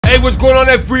Hey, what's going on,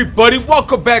 everybody?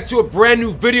 Welcome back to a brand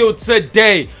new video.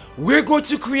 Today we're going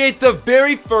to create the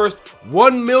very first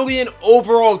 1 million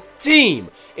overall team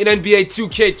in NBA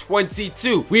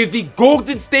 2K22. We have the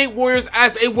Golden State Warriors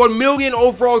as a 1 million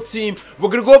overall team. We're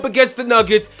gonna go up against the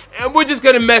Nuggets, and we're just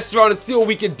gonna mess around and see what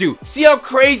we can do. See how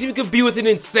crazy we can be with an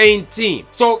insane team.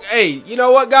 So, hey, you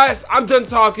know what, guys? I'm done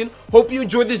talking. Hope you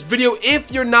enjoyed this video.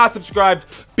 If you're not subscribed,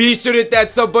 be sure to hit that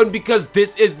sub button because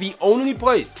this is the only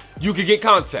place you can get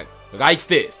content like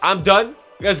this. I'm done.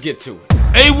 Let's get to it.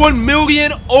 A 1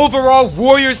 million overall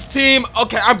Warriors team.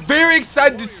 Okay, I'm very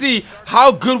excited to see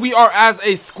how good we are as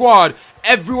a squad.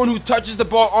 Everyone who touches the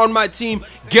ball on my team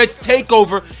gets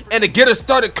takeover, and to get us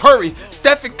started, Curry.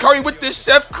 Stephen Curry with this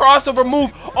chef crossover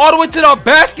move all the way to the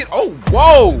basket. Oh,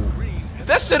 whoa.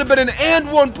 That should have been an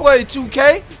and one play,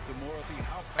 2K.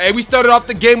 Hey, we started off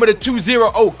the game with a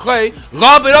 2-0. Oh, Clay.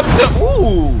 Lob it up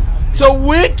to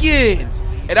Wiggins.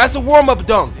 And that's a warm-up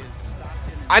dunk.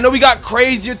 I know we got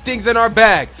crazier things in our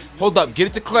bag. Hold up, get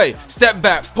it to Clay. Step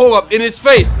back, pull up in his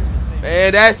face.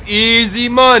 Man, that's easy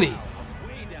money.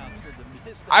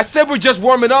 I said we're just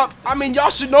warming up. I mean, y'all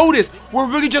should know this. We're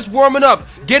really just warming up.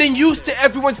 Getting used to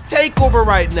everyone's takeover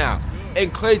right now.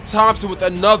 And Klay Thompson with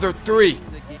another 3.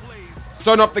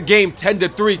 Starting off the game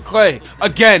 10-3, Clay.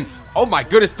 Again, oh my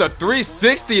goodness, the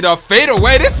 360, the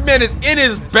fadeaway. This man is in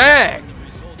his bag.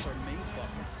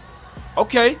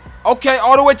 Okay,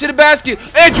 all the way to the basket.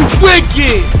 Andrew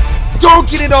Wiggins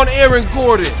dunking it on Aaron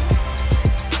Gordon.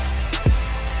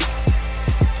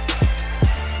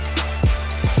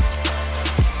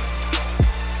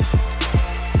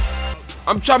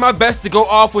 I'm trying my best to go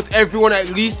off with everyone at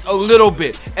least a little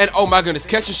bit. And oh my goodness,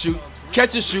 catch and shoot.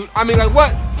 Catch and shoot. I mean, like,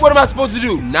 what? What am I supposed to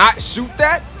do? Not shoot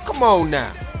that? Come on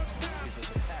now.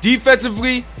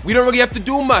 Defensively, we don't really have to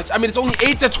do much. I mean, it's only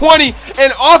 8-20,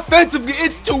 and offensively,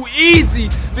 it's too easy.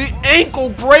 The ankle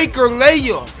breaker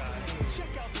layup.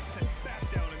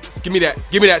 Give me that.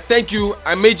 Give me that. Thank you.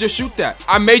 I made you shoot that.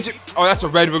 I made you. Oh, that's a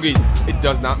red release. It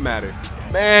does not matter.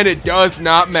 Man, it does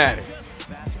not matter.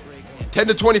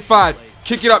 10-25.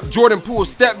 Kick it up. Jordan Poole.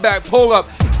 Step back. Pull up.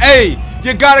 Hey,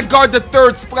 you got to guard the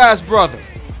third splash, brother.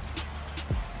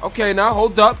 Okay, now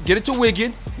hold up. Get it to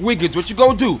Wiggins. Wiggins, what you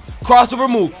gonna do? Crossover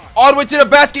move. All the way to the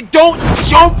basket. Don't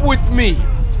jump with me.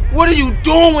 What are you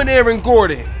doing, Aaron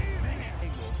Gordon?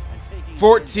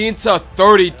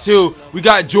 14-32. We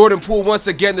got Jordan Poole once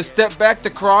again. The step back,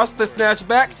 the cross, the snatch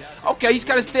back. Okay, he's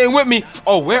kind of staying with me.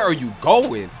 Oh, where are you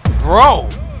going? Bro,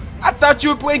 I thought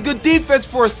you were playing good defense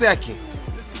for a second.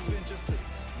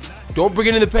 Don't bring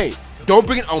it in the paint. Don't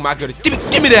bring it. Oh, my goodness.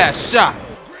 Give me that shot.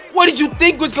 What did you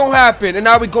think was going to happen? And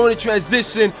now we're going to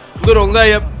transition. Little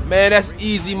layup. Man, that's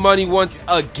easy money once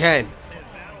again.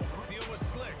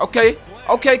 Okay,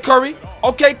 Curry.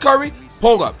 Okay, Curry.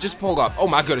 Pull up. Just pull up. Oh,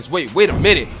 my goodness. Wait a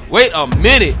minute. Wait a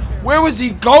minute. Where was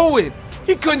he going?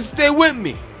 He couldn't stay with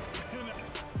me.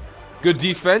 Good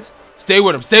defense. Stay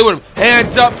with him. Stay with him.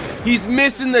 Hands up. He's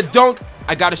missing the dunk.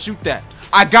 I got to shoot that.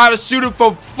 I got to shoot it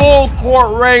from full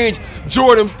court range.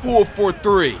 Jordan Poole for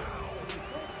 3.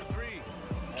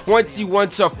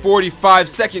 21-45,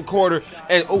 second quarter,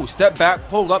 and oh, step back,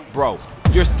 pull up, bro.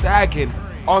 You're sagging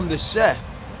on the chef.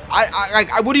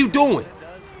 What are you doing?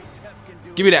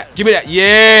 Give me that. Give me that.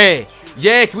 Yeah.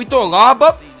 Can we throw a lob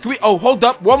up? Can we? Oh, hold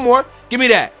up. One more. Give me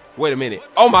that. Wait a minute.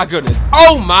 Oh my goodness.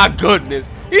 Oh my goodness.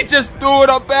 He just threw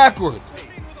it up backwards.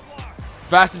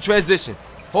 Fast in transition.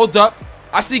 Hold up.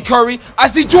 I see Curry. I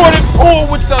see Jordan Poole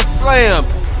with the slam,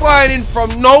 flying in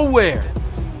from nowhere.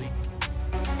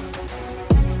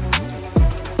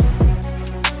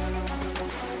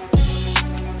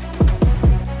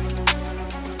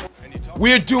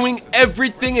 We're doing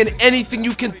everything and anything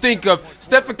you can think of.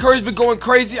 Stephen Curry's been going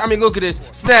crazy. I mean, look at this.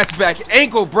 Snatch back.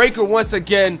 Ankle breaker once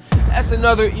again. That's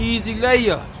another easy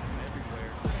layup.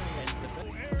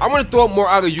 I want to throw up more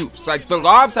alley-oops. Like, the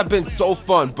lobs have been so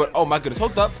fun, but oh my goodness.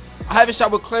 Hold up. I haven't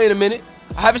shot with Clay in a minute.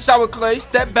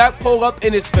 Step back, pull up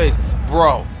in his face.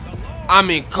 Bro, I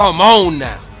mean, come on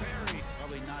now.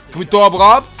 Can we throw up a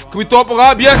lob?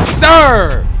 Yes,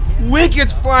 sir.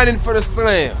 Wiggins flying in for the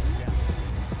slam.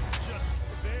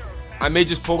 I may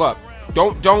just pull up.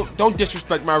 Don't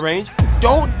disrespect my range.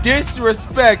 Don't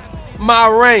disrespect my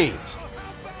range.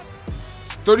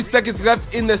 30 seconds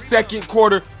left in the second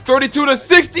quarter.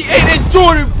 32-68, and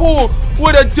Jordan Poole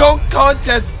with a dunk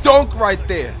contest dunk right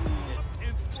there.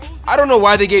 I don't know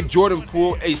why they gave Jordan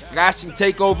Poole a slashing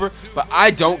takeover, but I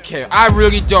don't care. I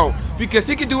really don't, because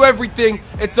he can do everything,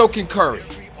 and so can Curry.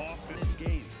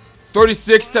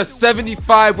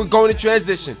 36-75, we're going to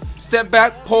transition. Step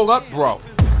back, pull up, bro.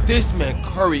 This man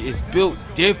Curry is built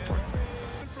different.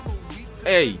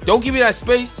 Hey, don't give me that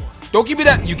space. Don't give me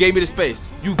that. You gave me the space.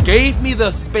 You gave me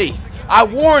the space. I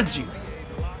warned you.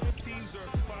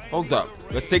 Hold up.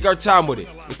 Let's take our time with it.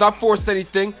 Let's not force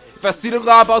anything. If I see the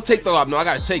lob, I'll take the lob. No, I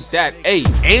gotta take that. 8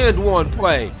 and 1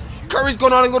 play. Curry's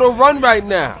going on a little run right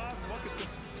now.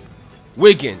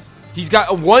 Wiggins. He's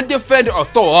got one defender. Oh,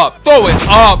 throw up. Throw it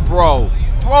up, bro.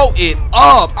 Throw it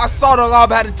up. I saw the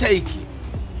lob, had to take it.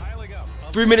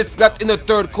 3 minutes left in the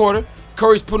third quarter.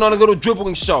 Curry's putting on a little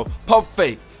dribbling show. Pump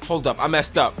fake. Hold up. I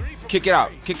messed up. Kick it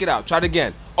out. Kick it out. Try it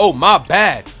again. Oh, my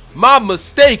bad. My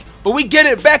mistake. But we get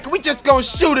it back. We just gonna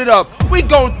shoot it up. We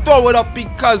gonna throw it up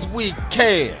because we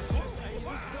can.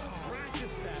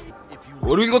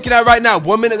 What are we looking at right now?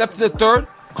 1 minute left in the third.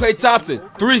 Klay Thompson,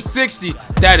 360.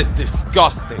 That is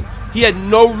disgusting. He had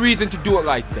no reason to do it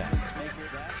like that.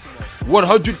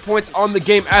 100 points on the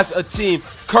game as a team.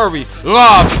 Curry,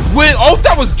 lob, win. Oh,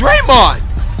 that was Draymond.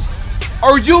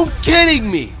 Are you kidding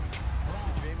me?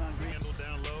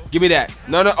 Give me that.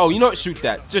 No, no. Oh, you know what? Shoot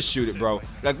that. Just shoot it, bro.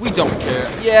 Like, we don't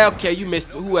care. Yeah, okay, you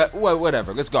missed.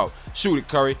 Whatever. Let's go. Shoot it,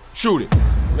 Curry. Shoot it.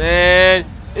 Man,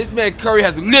 this man Curry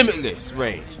has limitless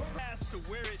range.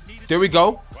 There we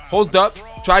go. Hold up.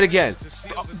 Try it again.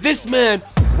 This man,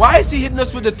 why is he hitting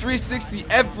us with a 360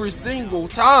 every single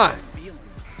time?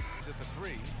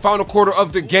 Final quarter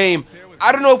of the game.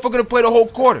 I don't know if we're going to play the whole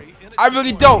quarter. I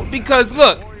really don't, because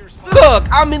look.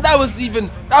 I mean, that was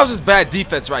just bad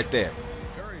defense right there.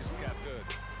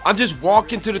 I'm just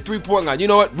walking to the three-point line. You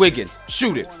know what? Wiggins,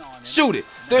 shoot it. Shoot it.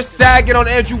 They're sagging on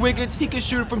Andrew Wiggins. He can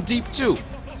shoot it from deep, too.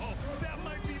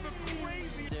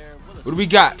 What do we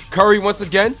got? Curry once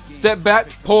again. Step back.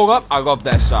 Pull up. I love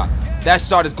that shot. That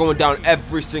shot is going down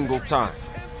every single time.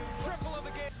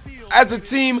 As a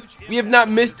team, we have not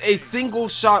missed a single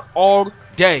shot all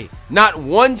day. Not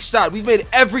one shot. We've made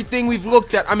everything we've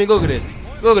looked at. I mean, look at this.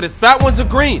 Look at this. That one's a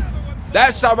green.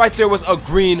 That shot right there was a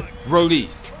green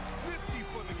release.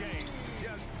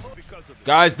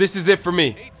 Guys, this is it for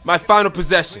me. My final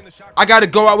possession. I got to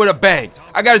go out with a bang.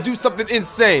 I got to do something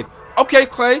insane. Okay,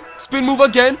 Klay. Spin move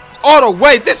again. All the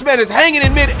way. This man is hanging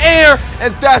in midair,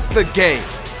 and that's the game.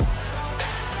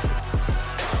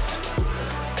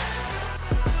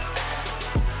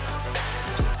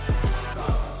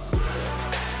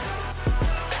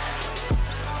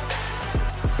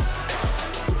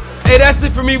 Hey, that's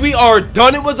it for me. We are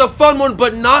done. It was a fun one,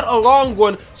 but not a long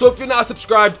one. So if you're not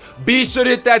subscribed, be sure to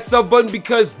hit that sub button,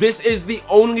 because this is the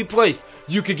only place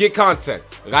you can get content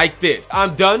like this.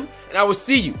 I'm done, and I will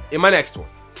see you in my next one.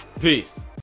 Peace.